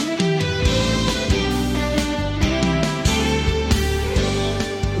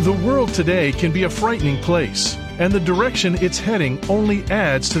The world today can be a frightening place, and the direction it's heading only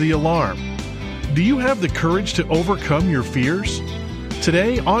adds to the alarm. Do you have the courage to overcome your fears?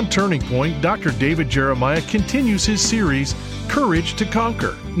 Today on Turning Point, Dr. David Jeremiah continues his series, Courage to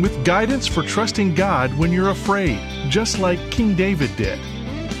Conquer, with guidance for trusting God when you're afraid, just like King David did.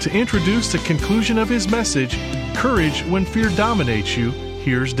 To introduce the conclusion of his message, Courage When Fear Dominates You,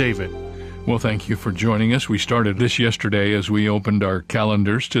 here's David. Well, thank you for joining us. We started this yesterday as we opened our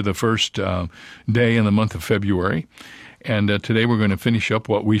calendars to the first day in the month of February. And today we're going to finish up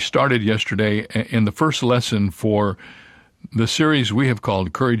what we started yesterday in the first lesson for the series we have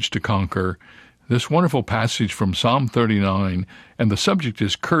called Courage to Conquer, this wonderful passage from Psalm 39, and the subject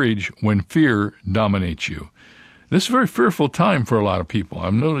is Courage When Fear Dominates You. This is a very fearful time for a lot of people.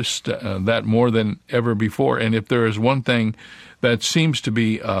 I've noticed that more than ever before. And if there is one thing that seems to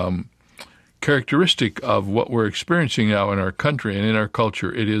be characteristic of what we're experiencing now in our country and in our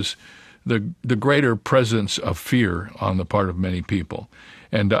culture, it is the greater presence of fear on the part of many people.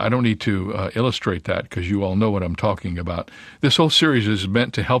 And I don't need to illustrate that because you all know what I'm talking about. This whole series is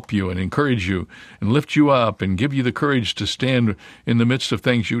meant to help you and encourage you and lift you up and give you the courage to stand in the midst of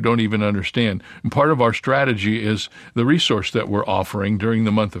things you don't even understand. And part of our strategy is the resource that we're offering during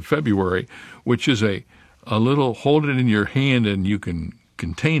the month of February, which is a little hold it in your hand and you can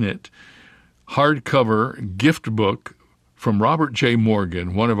contain it, hardcover gift book from Robert J.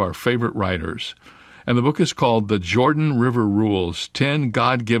 Morgan, one of our favorite writers. And the book is called The Jordan River Rules, 10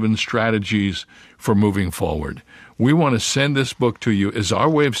 God-Given Strategies for Moving Forward. We want to send this book to you as our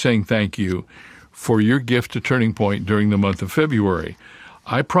way of saying thank you for your gift to Turning Point during the month of February.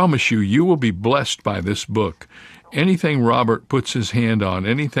 I promise you, you will be blessed by this book. Anything Robert puts his hand on,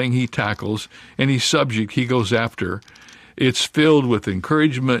 anything he tackles, any subject he goes after, it's filled with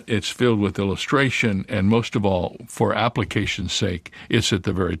encouragement, it's filled with illustration, and most of all, for application's sake, it's at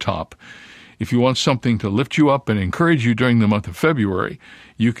the very top. If you want something to lift you up and encourage you during the month of February,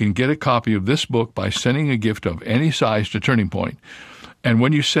 you can get a copy of this book by sending a gift of any size to Turning Point. And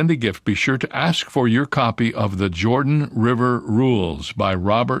when you send a gift, be sure to ask for your copy of The Jordan River Rules by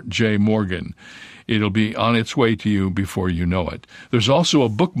Robert J. Morgan. It'll be on its way to you before you know it. There's also a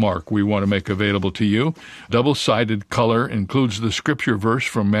bookmark we want to make available to you. Double-sided color includes the scripture verse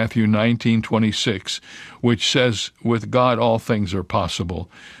from Matthew 19:26, which says, "With God all things are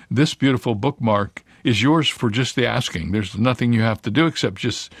possible." This beautiful bookmark is yours for just the asking. There's nothing you have to do except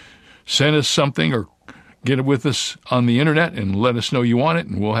just send us something or get it with us on the internet and let us know you want it,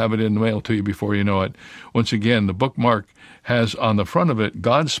 and we'll have it in the mail to you before you know it. Once again, the bookmark has on the front of it,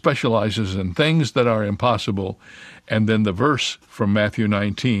 God specializes in things that are impossible, and then the verse from Matthew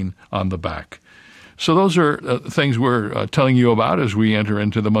 19 on the back. So those are things we're telling you about as we enter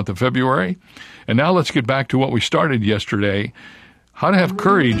into the month of February. And now let's get back to what we started yesterday, how to have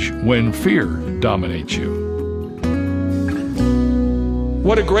courage when fear dominates you.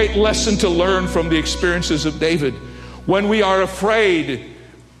 What a great lesson to learn from the experiences of David. When we are afraid,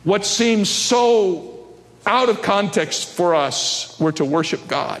 what seems so out of context for us, we're to worship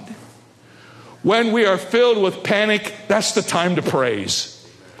God. When we are filled with panic, that's the time to praise.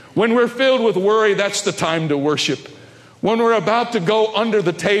 When we're filled with worry, that's the time to worship. When we're about to go under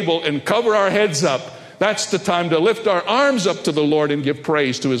the table and cover our heads up, that's the time to lift our arms up to the Lord and give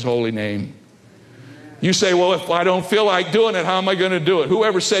praise to His holy name. You say, well, if I don't feel like doing it, how am I going to do it?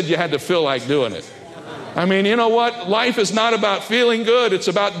 Whoever said you had to feel like doing it? I mean, you know what? Life is not about feeling good. It's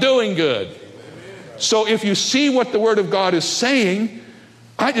about doing good. So if you see what the Word of God is saying,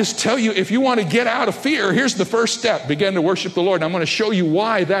 I just tell you, if you want to get out of fear, here's the first step. Begin to worship the Lord. And I'm going to show you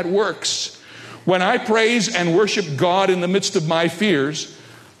why that works. When I praise and worship God in the midst of my fears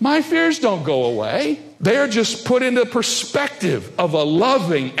don't go away. They're just put into perspective of a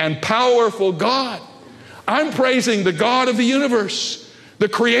loving and powerful God. I'm praising the God of the universe, the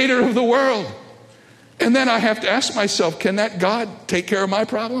creator of the world. And then I have to ask myself, can that God take care of my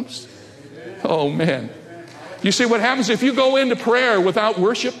problems? Oh, man. You see, what happens if you go into prayer without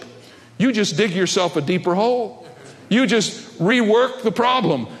worship? You just dig yourself a deeper hole. You just rework the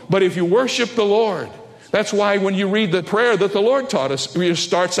problem. But if you worship the Lord, that's why when you read the prayer that the Lord taught us, it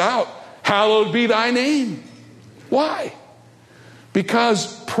starts out, hallowed be thy name. Why?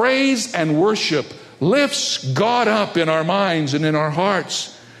 Because praise and worship lifts God up in our minds and in our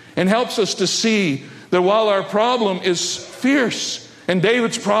hearts and helps us to see that while our problem is fierce, and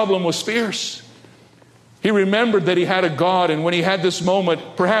David's problem was fierce, he remembered that he had a God, and when he had this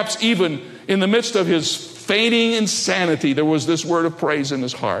moment, perhaps even in the midst of his feigning insanity, there was this word of praise in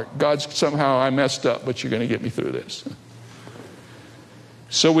his heart. God, somehow I messed up, but you're going to get me through this.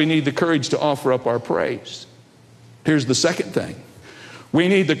 So we need the courage to offer up our praise. Here's the second thing. We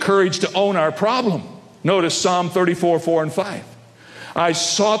need the courage to own our problem. Notice Psalm 34, 4 and 5. I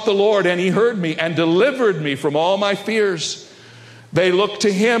sought the Lord, and he heard me and delivered me from all my fears. They looked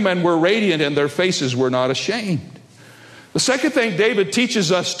to him and were radiant, and their faces were not ashamed. The second thing David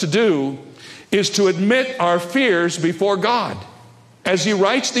teaches us to do is to admit our fears before God. As he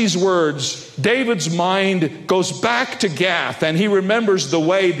writes these words, David's mind goes back to Gath, and he remembers the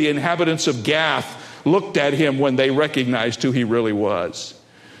way the inhabitants of Gath looked at him when they recognized who he really was.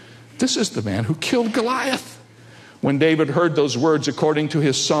 This is the man who killed Goliath. When David heard those words, according to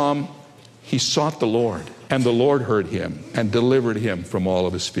his psalm, he sought the Lord, and the Lord heard him and delivered him from all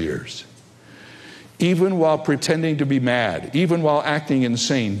of his fears. Even while pretending to be mad, even while acting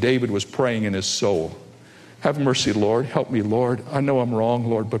insane, David was praying in his soul, have mercy, Lord. Help me, Lord. I know I'm wrong,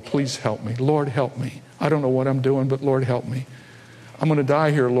 Lord, but please help me. Lord, help me. I don't know what I'm doing, but Lord, help me. I'm going to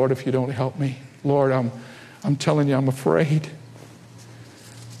die here, Lord, if you don't help me. Lord, I'm telling you, I'm afraid.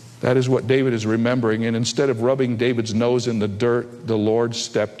 That is what David is remembering. And instead of rubbing David's nose in the dirt, the Lord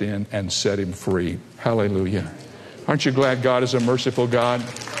stepped in and set him free. Hallelujah. Aren't you glad God is a merciful God?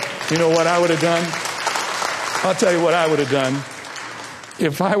 You know what I would have done? I'll tell you what I would have done.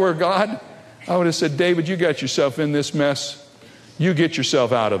 If I were God, I would have said, David, you got yourself in this mess. You get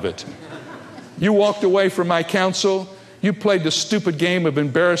yourself out of it. You walked away from my counsel. You played the stupid game of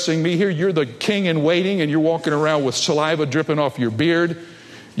embarrassing me. Here you're the king in waiting, and you're walking around with saliva dripping off your beard.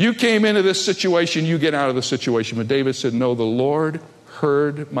 You came into this situation, you get out of the situation. But David said, no, the Lord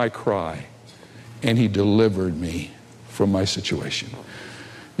heard my cry, and he delivered me from my situation.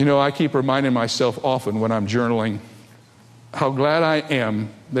 You know, I keep reminding myself often when I'm journaling how glad I am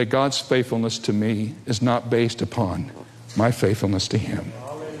that God's faithfulness to me is not based upon my faithfulness to him.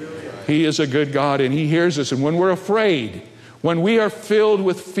 He is a good God, and he hears us. And when we're afraid, when we are filled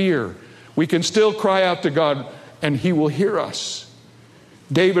with fear, we can still cry out to God, and he will hear us.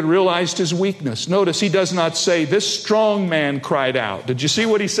 David realized his weakness. Notice he does not say, this strong man cried out. Did you see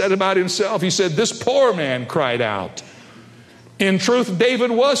what he said about himself? He said, this poor man cried out. In truth, David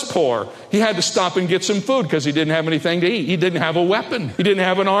was poor. He had to stop and get some food because he didn't have anything to eat. He didn't have a weapon. He didn't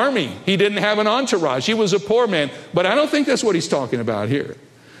have an army. He didn't have an entourage. He was a poor man. But I don't think that's what he's talking about here.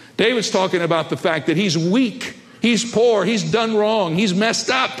 David's talking about the fact that he's weak. He's poor. He's done wrong. He's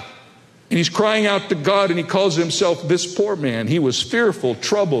messed up. And he's crying out to God, and he calls himself this poor man. He was fearful,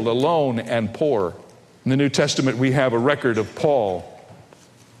 troubled, alone, and poor. In the New Testament, we have a record of Paul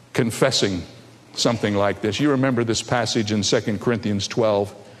confessing something like this. You remember this passage in 2 Corinthians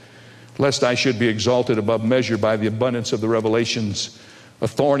 12. Lest I should be exalted above measure by the abundance of the revelations, a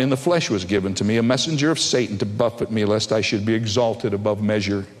thorn in the flesh was given to me, a messenger of Satan to buffet me, lest I should be exalted above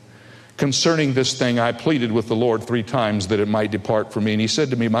measure. Concerning this thing, I pleaded with the Lord 3 times that it might depart from me. And he said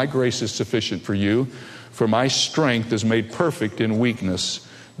to me, my grace is sufficient for you, for my strength is made perfect in weakness.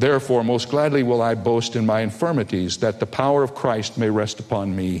 Therefore, most gladly will I boast in my infirmities, that the power of Christ may rest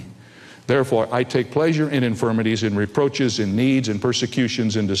upon me. Therefore, I take pleasure in infirmities, in reproaches, in needs, in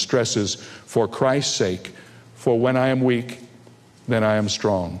persecutions, in distresses, for Christ's sake. For when I am weak, then I am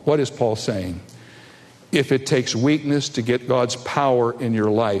strong. What is Paul saying? If it takes weakness to get God's power in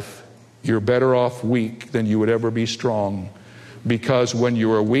your life, you're better off weak than you would ever be strong. Because when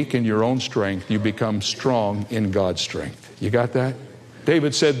you are weak in your own strength, you become strong in God's strength. You got that?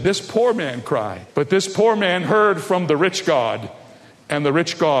 David said, this poor man cried, but this poor man heard from the rich God. And the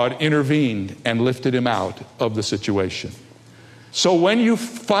rich God intervened and lifted him out of the situation. So when you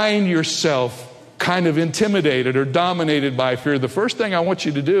find yourself kind of intimidated or dominated by fear, the first thing I want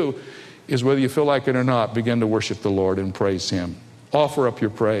you to do is, whether you feel like it or not, begin to worship the Lord and praise him. Offer up your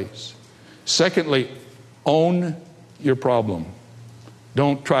praise. Secondly, own your problem.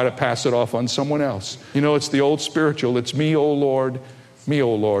 Don't try to pass it off on someone else. You know, it's the old spiritual. It's me, O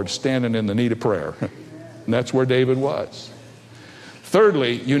Lord, standing in the need of prayer. And that's where David was.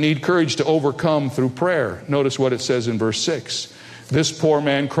 Thirdly, you need courage to overcome through prayer. Notice what it says in verse 6. This poor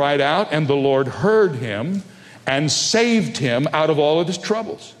man cried out, and the Lord heard him and saved him out of all of his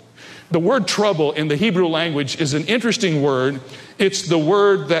troubles. The word trouble in the Hebrew language is an interesting word. It's the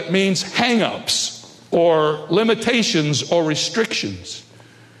word that means hang-ups or limitations or restrictions.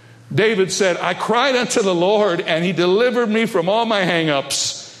 David said, I cried unto the Lord, and he delivered me from all my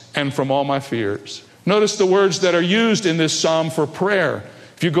hang-ups and from all my fears. Notice the words that are used in this psalm for prayer.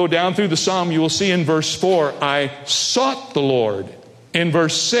 If you go down through the psalm, you will see in verse 4, I sought the Lord. In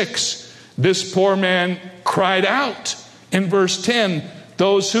verse 6, this poor man cried out. In verse 10,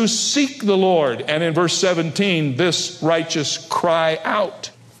 those who seek the Lord. And in verse 17, this righteous cry out.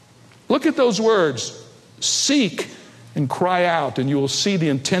 Look at those words, seek and cry out, and you will see the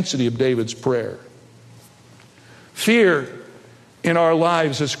intensity of David's prayer. Fear in our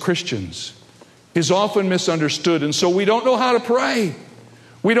lives as Christians is often misunderstood. And so we don't know how to pray.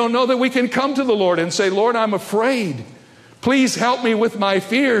 We don't know that we can come to the Lord and say, Lord, I'm afraid. Please help me with my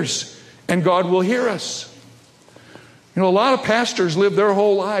fears. And God will hear us. You know, a lot of pastors live their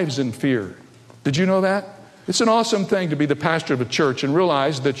whole lives in fear. Did you know that? It's an awesome thing to be the pastor of a church and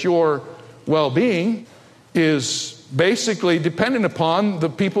realize that your well-being is basically dependent upon the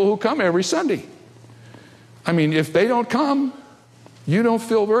people who come every Sunday. I mean, if they don't come, you don't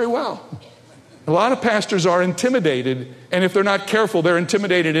feel very well. A lot of pastors are intimidated, and if they're not careful, they're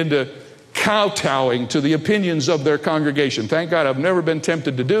intimidated into kowtowing to the opinions of their congregation. Thank God I've never been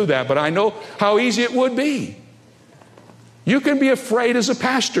tempted to do that, but I know how easy it would be. You can be afraid as a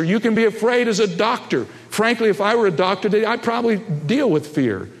pastor. You can be afraid as a doctor. Frankly, if I were a doctor today, I'd probably deal with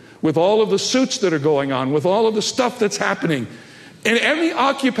fear, with all of the suits that are going on, with all of the stuff that's happening. In any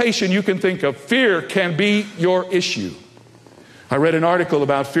occupation you can think of, fear can be your issue. I read an article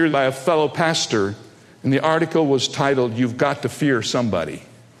about fear by a fellow pastor, and the article was titled, "You've Got to Fear Somebody."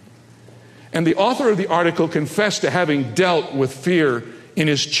 And the author of the article confessed to having dealt with fear in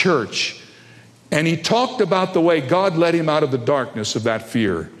his church. And he talked about the way God led him out of the darkness of that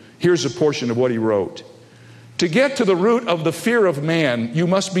fear. Here's a portion of what he wrote. To get to the root of the fear of man, you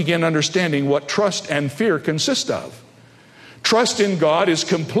must begin understanding what trust and fear consist of. Trust in God is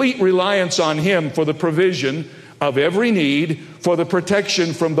complete reliance on Him for the provision of every need, for the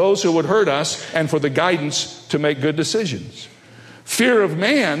protection from those who would hurt us, and for the guidance to make good decisions. Fear of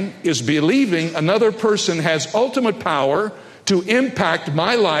man is believing another person has ultimate power to impact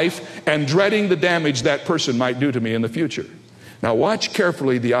my life and dreading the damage that person might do to me in the future. Now watch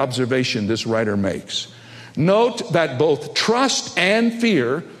carefully the observation this writer makes. Note that both trust and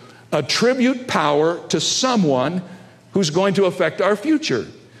fear attribute power to someone who's going to affect our future.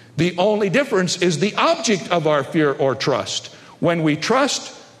 The only difference is the object of our fear or trust. When we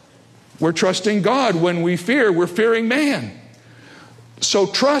trust, we're trusting God. When we fear, we're fearing man. So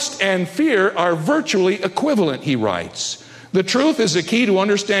trust and fear are virtually equivalent, he writes. The truth is the key to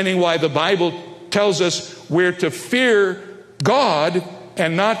understanding why the Bible tells us we're to fear God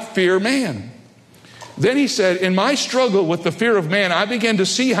and not fear man. Then he said, in my struggle with the fear of man, I began to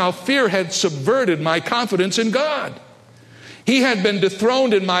see how fear had subverted my confidence in God. He had been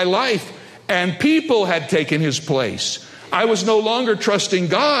dethroned in my life, and people had taken his place. I was no longer trusting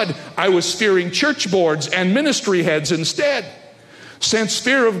God. I was fearing church boards and ministry heads instead. Since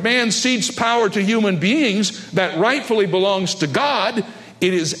fear of man cedes power to human beings that rightfully belongs to God,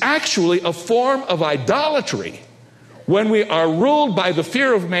 it is actually a form of idolatry. When we are ruled by the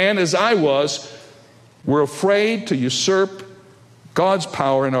fear of man, as I was, we're afraid to usurp God's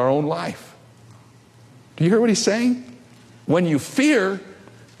power in our own life. Do you hear what he's saying? When you fear,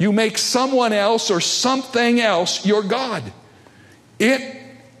 you make someone else or something else your God. It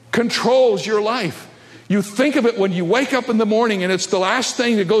controls your life. You think of it when you wake up in the morning, and it's the last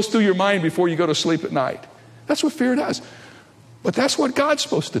thing that goes through your mind before you go to sleep at night. That's what fear does. But that's what God's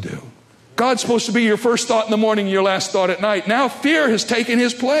supposed to do. God's supposed to be your first thought in the morning and your last thought at night. Now fear has taken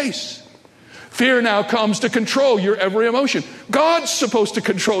his place. Fear now comes to control your every emotion. God's supposed to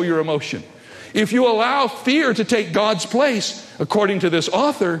control your emotion. If you allow fear to take God's place, according to this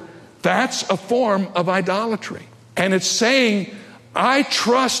author, that's a form of idolatry. And it's saying, I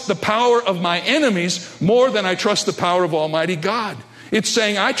trust the power of my enemies more than I trust the power of Almighty God. It's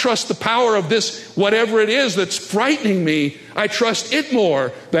saying, I trust the power of this, whatever it is that's frightening me, I trust it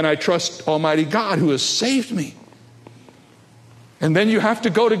more than I trust Almighty God who has saved me. And then you have to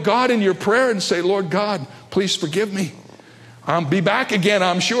go to God in your prayer and say, Lord God, please forgive me. I'll be back again,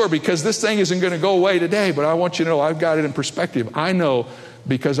 I'm sure, because this thing isn't going to go away today. But I want you to know I've got it in perspective. I know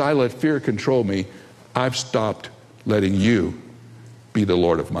because I let fear control me, I've stopped letting you be the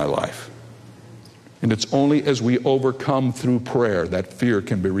Lord of my life. And it's only as we overcome through prayer that fear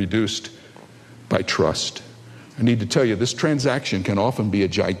can be reduced by trust. I need to tell you, this transaction can often be a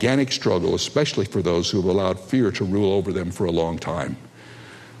gigantic struggle, especially for those who have allowed fear to rule over them for a long time.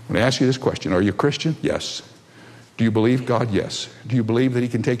 When I ask you this question, are you a Christian? Yes. Do you believe God? Yes. Do you believe that He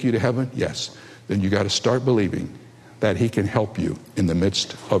can take you to heaven? Yes. Then you got to start believing that He can help you in the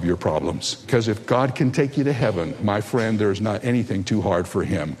midst of your problems. Because if God can take you to heaven, my friend, there's not anything too hard for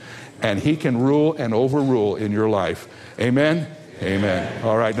Him. And He can rule and overrule in your life. Amen? Amen.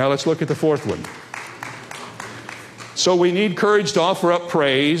 All right, now let's look at the fourth one. So we need courage to offer up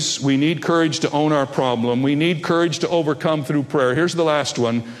praise. We need courage to own our problem. We need courage to overcome through prayer. Here's the last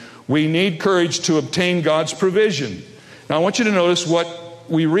one. We need courage to obtain God's provision. Now I want you to notice what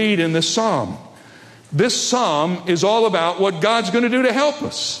we read in this psalm. This psalm is all about what God's going to do to help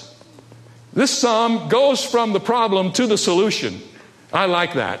us. This psalm goes from the problem to the solution. I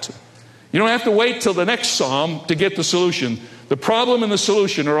like that. You don't have to wait till the next psalm to get the solution. The problem and the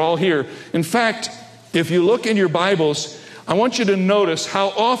solution are all here. In fact, if you look in your Bibles, I want you to notice how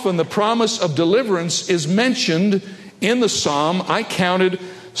often the promise of deliverance is mentioned in the psalm. I counted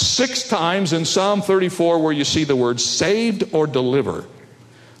 6 times in Psalm 34 where you see the word saved or deliver.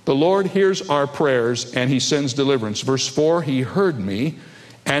 The Lord hears our prayers and he sends deliverance. Verse 4, he heard me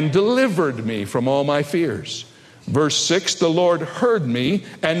and delivered me from all my fears. Verse 6, the Lord heard me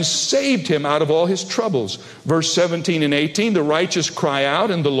and saved him out of all his troubles. Verse 17 and 18, the righteous cry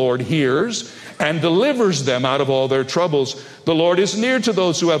out and the Lord hears and delivers them out of all their troubles. The Lord is near to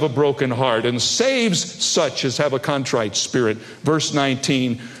those who have a broken heart and saves such as have a contrite spirit. Verse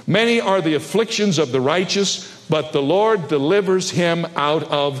 19, many are the afflictions of the righteous, but the Lord delivers him out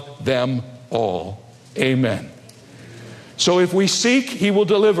of them all. Amen. So if we seek, he will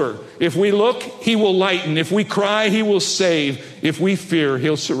deliver. If we look, he will lighten. If we cry, he will save. If we fear,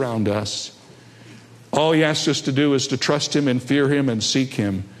 he'll surround us. All he asks us to do is to trust him and fear him and seek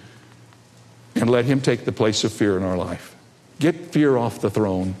him and let him take the place of fear in our life. Get fear off the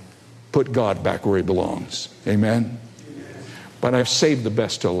throne. Put God back where he belongs. Amen? But I've saved the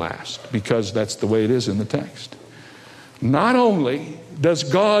best till last because that's the way it is in the text. Not only does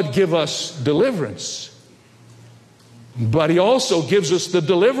God give us deliverance, but he also gives us the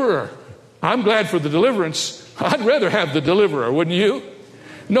deliverer. I'm glad for the deliverance. I'd rather have the deliverer, wouldn't you?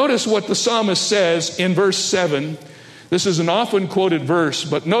 Notice what the psalmist says in verse 7. This is an often quoted verse,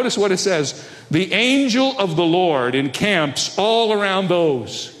 but notice what it says. The angel of the Lord encamps all around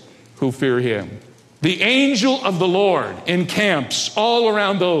those who fear him. The angel of the Lord encamps all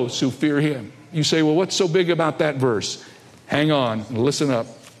around those who fear him. You say, well, what's so big about that verse? Hang on, listen up.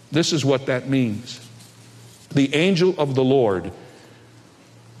 This is what that means. The angel of the Lord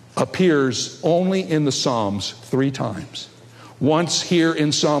appears only in the Psalms 3 times. Once here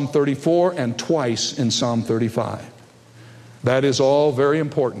in Psalm 34 and twice in Psalm 35. That is all very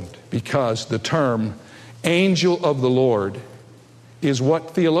important because the term angel of the Lord is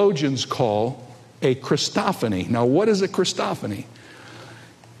what theologians call a Christophany. Now, what is a Christophany?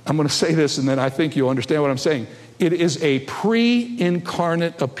 I'm going to say this and then I think you'll understand what I'm saying. It is a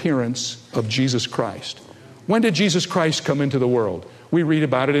pre-incarnate appearance of Jesus Christ. When did Jesus Christ come into the world? We read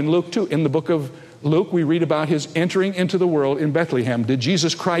about it in Luke 2. In the book of Luke, we read about his entering into the world in Bethlehem. Did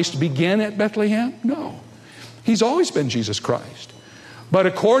Jesus Christ begin at Bethlehem? No. He's always been Jesus Christ. But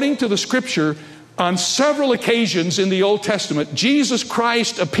according to the scripture, on several occasions in the Old Testament, Jesus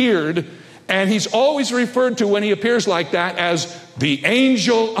Christ appeared, and he's always referred to when he appears like that as the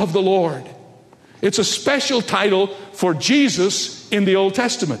angel of the Lord. It's a special title for Jesus in the Old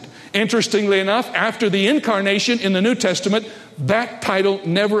Testament. Interestingly enough, after the incarnation in the New Testament, that title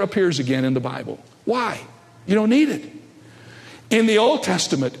never appears again in the Bible. Why? You don't need it. In the Old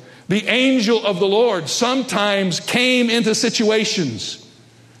Testament, the angel of the Lord sometimes came into situations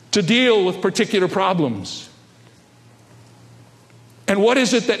to deal with particular problems. And what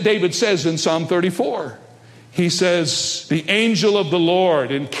is it that David says in Psalm 34? He says, the angel of the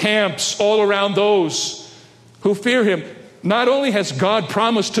Lord encamps all around those who fear him. Not only has God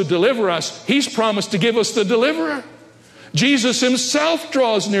promised to deliver us, he's promised to give us the deliverer. Jesus himself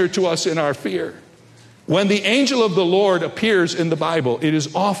draws near to us in our fear. When the angel of the Lord appears in the Bible, it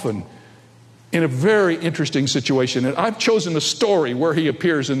is often in a very interesting situation. And I've chosen a story where he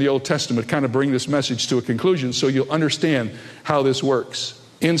appears in the Old Testament, kind of bring this message to a conclusion so you'll understand how this works.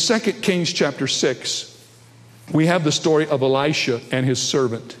 In 2 Kings chapter 6, we have the story of Elisha and his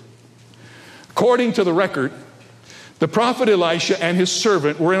servant. According to the record, the prophet Elisha and his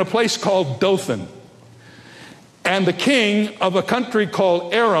servant were in a place called Dothan. And the king of a country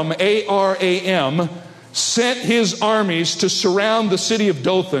called Aram, A-R-A-M, sent his armies to surround the city of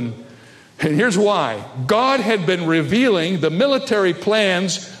Dothan. And here's why. God had been revealing the military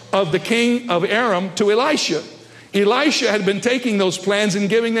plans of the king of Aram to Elisha. Elisha had been taking those plans and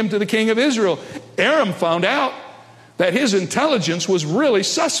giving them to the king of Israel. Aram found out that his intelligence was really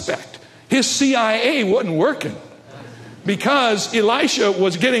suspect. His CIA wasn't working because Elisha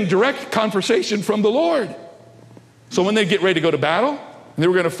was getting direct conversation from the Lord. So when they get ready to go to battle, and they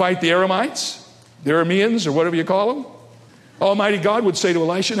were going to fight the Aramites, the Arameans, or whatever you call them, Almighty God would say to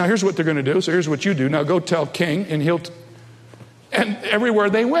Elisha, now here's what they're going to do. So here's what you do. Now go tell king, and and everywhere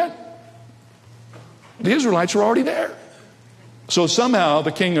they went, the Israelites were already there. So somehow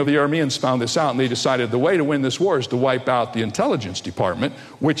the king of the Arameans found this out, and they decided the way to win this war is to wipe out the intelligence department,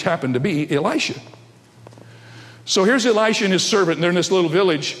 which happened to be Elisha. So here's Elisha and his servant, and they're in this little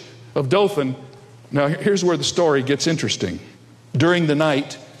village of Dothan. Now here's where the story gets interesting. During the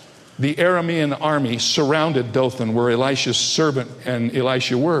night, the Aramean army surrounded Dothan, where Elisha's servant and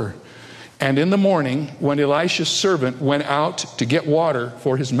Elisha were. And in the morning, when Elisha's servant went out to get water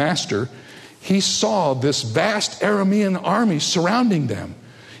for his master, he saw this vast Aramean army surrounding them.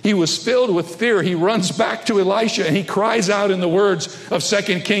 He was filled with fear. He runs back to Elisha and he cries out in the words of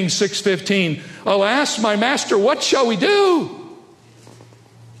 2 Kings 6:15, "Alas, my master, what shall we do?"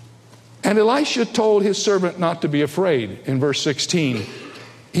 And Elisha told his servant not to be afraid. In verse 16,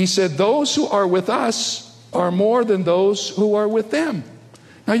 he said, "Those who are with us are more than those who are with them."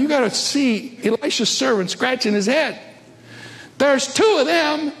 Now you got to see Elisha's servant scratching his head. There's two of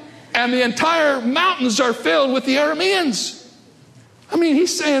them and the entire mountains are filled with the Arameans. I mean,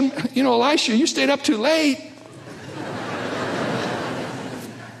 he's saying, Elisha, you stayed up too late.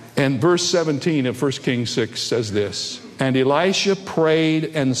 And verse 17 of 1 Kings 6 says this, "And Elisha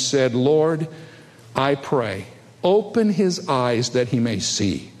prayed and said, Lord, I pray, open his eyes that he may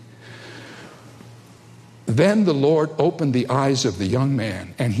see." Then the Lord opened the eyes of the young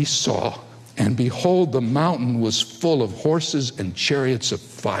man, and he saw, and behold, the mountain was full of horses and chariots of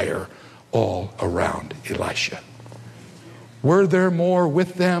fire all around Elisha. Were there more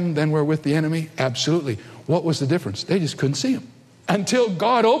with them than were with the enemy? Absolutely. What was the difference? They just couldn't see him. Until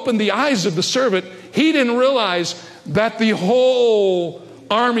God opened the eyes of the servant, he didn't realize that the whole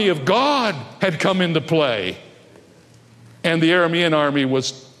army of God had come into play. And the Aramean army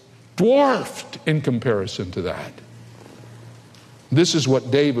was dwarfed in comparison to that. This is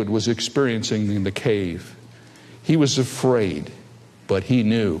what David was experiencing in the cave. He was afraid, but he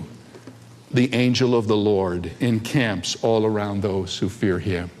knew the angel of the Lord encamps all around those who fear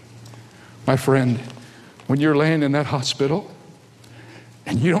him. My friend, when you're laying in that hospital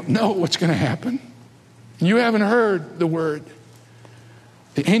and you don't know what's going to happen, and you haven't heard the word,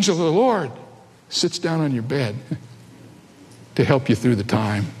 the angel of the Lord sits down on your bed to help you through the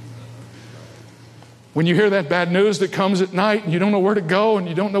time. When you hear that bad news that comes at night and you don't know where to go and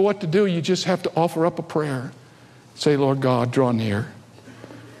you don't know what to do, you just have to offer up a prayer. Say, Lord God, draw near.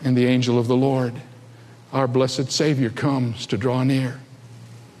 And the angel of the Lord, our blessed Savior, comes to draw near.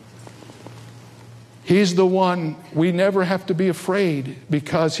 He's the one we never have to be afraid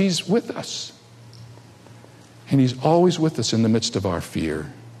because he's with us. And he's always with us in the midst of our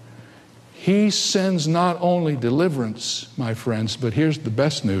fear. He sends not only deliverance, my friends, but here's the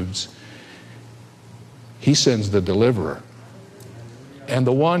best news. He sends the deliverer. And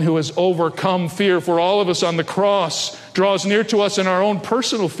the one who has overcome fear for all of us on the cross draws near to us in our own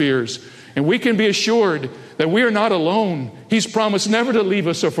personal fears. And we can be assured that we are not alone. He's promised never to leave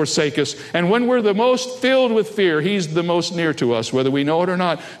us or forsake us. And when we're the most filled with fear, he's the most near to us, whether we know it or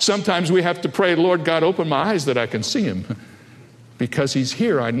not. Sometimes we have to pray, Lord God, open my eyes that I can see him. Because he's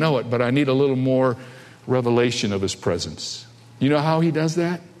here, I know it, but I need a little more revelation of his presence. You know how he does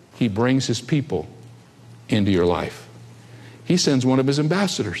that? He brings his people into your life. He sends one of his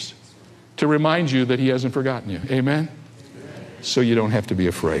ambassadors to remind you that he hasn't forgotten you. Amen? So you don't have to be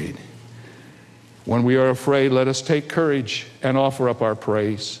afraid. When we are afraid, let us take courage and offer up our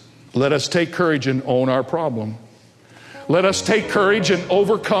praise. Let us take courage and own our problem. Let us take courage and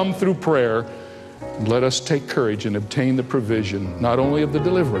overcome through prayer. Let us take courage and obtain the provision, not only of the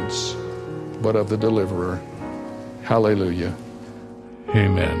deliverance, but of the deliverer. Hallelujah.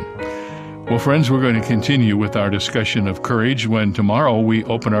 Amen. Well, friends, we're going to continue with our discussion of courage when tomorrow we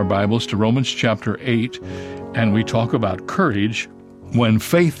open our Bibles to Romans chapter 8, and we talk about courage when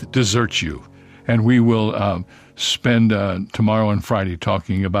faith deserts you. And we will spend tomorrow and Friday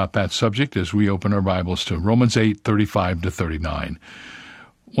talking about that subject as we open our Bibles to Romans 8, 35 to 39.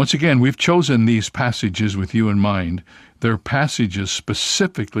 Once again, we've chosen these passages with you in mind. They're passages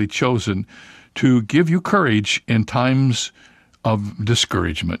specifically chosen to give you courage in times of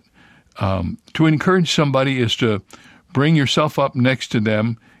discouragement. To encourage somebody is to bring yourself up next to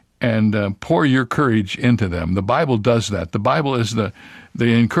them and pour your courage into them. The Bible does that. The Bible is the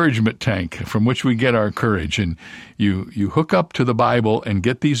encouragement tank from which we get our courage. And you hook up to the Bible and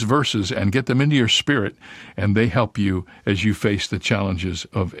get these verses and get them into your spirit, and they help you as you face the challenges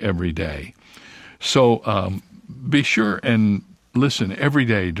of every day. So be sure and listen every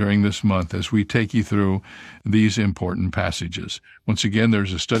day during this month as we take you through these important passages. Once again,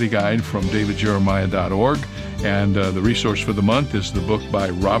 there's a study guide from davidjeremiah.org, and the resource for the month is the book by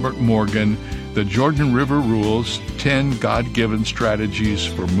Robert Morgan, The Jordan River Rules, 10 God-Given Strategies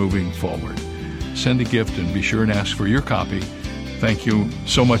for Moving Forward. Send a gift and be sure and ask for your copy. Thank you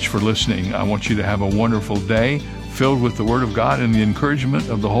so much for listening. I want you to have a wonderful day filled with the Word of God and the encouragement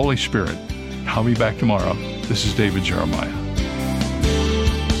of the Holy Spirit. I'll be back tomorrow. This is David Jeremiah.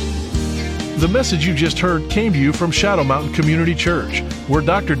 The message you just heard came to you from Shadow Mountain Community Church, where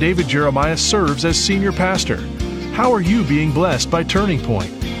Dr. David Jeremiah serves as senior pastor. How are you being blessed by Turning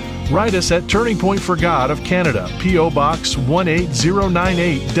Point? Write us at Turning Point for God of Canada, P.O. Box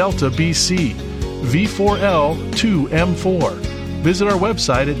 18098, Delta, BC, V4L2M4. Visit our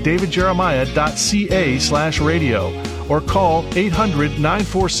website at davidjeremiah.ca/radio or call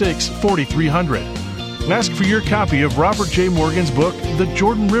 800-946-4300. Ask for your copy of Robert J. Morgan's book, The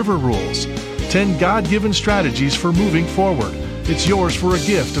Jordan River Rules, 10 God-Given Strategies for Moving Forward. It's yours for a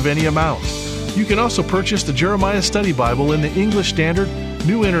gift of any amount. You can also purchase the Jeremiah Study Bible in the English Standard,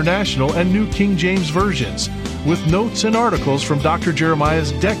 New International, and New King James versions, with notes and articles from Dr.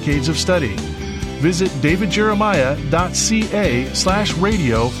 Jeremiah's decades of study. Visit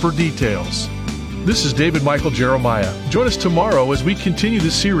davidjeremiah.ca/radio for details. This is David Michael Jeremiah. Join us tomorrow as we continue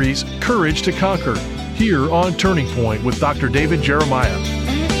the series, Courage to Conquer, here on Turning Point with Dr. David Jeremiah.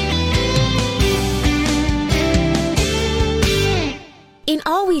 In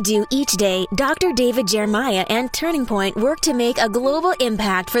all we do each day, Dr. David Jeremiah and Turning Point work to make a global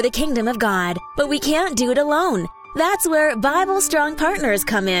impact for the kingdom of God. But we can't do it alone. That's where Bible Strong Partners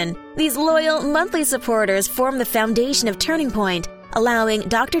come in. These loyal monthly supporters form the foundation of Turning Point, allowing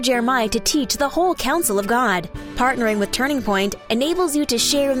Dr. Jeremiah to teach the whole counsel of God. Partnering with Turning Point enables you to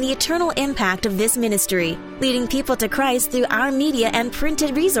share in the eternal impact of this ministry, leading people to Christ through our media and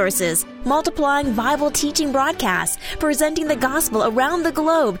printed resources, multiplying Bible teaching broadcasts, presenting the gospel around the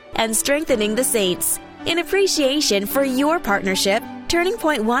globe, and strengthening the saints. In appreciation for your partnership, Turning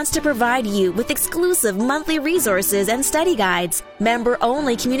Point wants to provide you with exclusive monthly resources and study guides,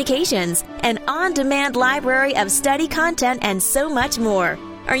 member-only communications, an on-demand library of study content, and so much more.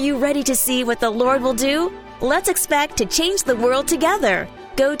 Are you ready to see what the Lord will do? Let's expect to change the world together.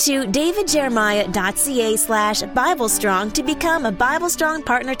 Go to davidjeremiah.ca/BibleStrong to become a Bible Strong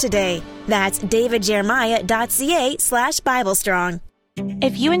partner today. That's davidjeremiah.ca/BibleStrong.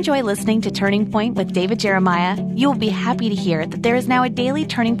 If you enjoy listening to Turning Point with David Jeremiah, you will be happy to hear that there is now a daily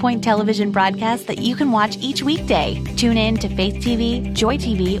Turning Point television broadcast that you can watch each weekday. Tune in to Faith TV, Joy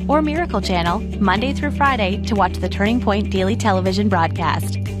TV, or Miracle Channel, Monday through Friday, to watch the Turning Point daily television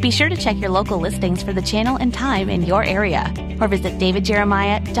broadcast. Be sure to check your local listings for the channel and time in your area, or visit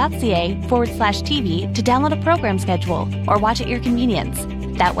davidjeremiah.ca/TV to download a program schedule or watch at your convenience.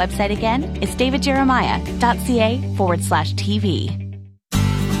 That website again is davidjeremiah.ca/TV.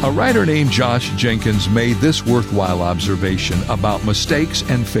 A writer named Josh Jenkins made this worthwhile observation about mistakes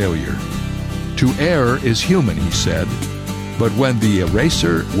and failure. To err is human, he said, but when the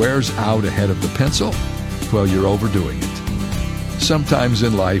eraser wears out ahead of the pencil, well, you're overdoing it. Sometimes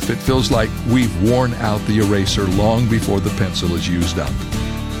in life, it feels like we've worn out the eraser long before the pencil is used up.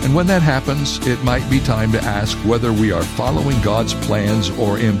 And when that happens, it might be time to ask whether we are following God's plans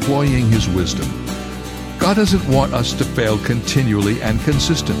or employing His wisdom. God doesn't want us to fail continually and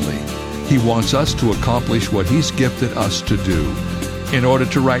consistently. He wants us to accomplish what He's gifted us to do. In order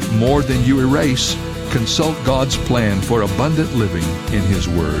to write more than you erase, consult God's plan for abundant living in His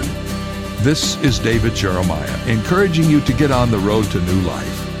Word. This is David Jeremiah, encouraging you to get on the road to new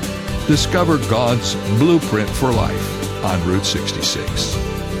life. Discover God's blueprint for life on Route 66.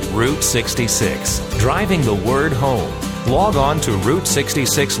 Route 66, driving the word home. Log on to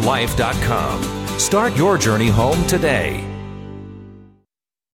Route66Life.com. Start your journey home today.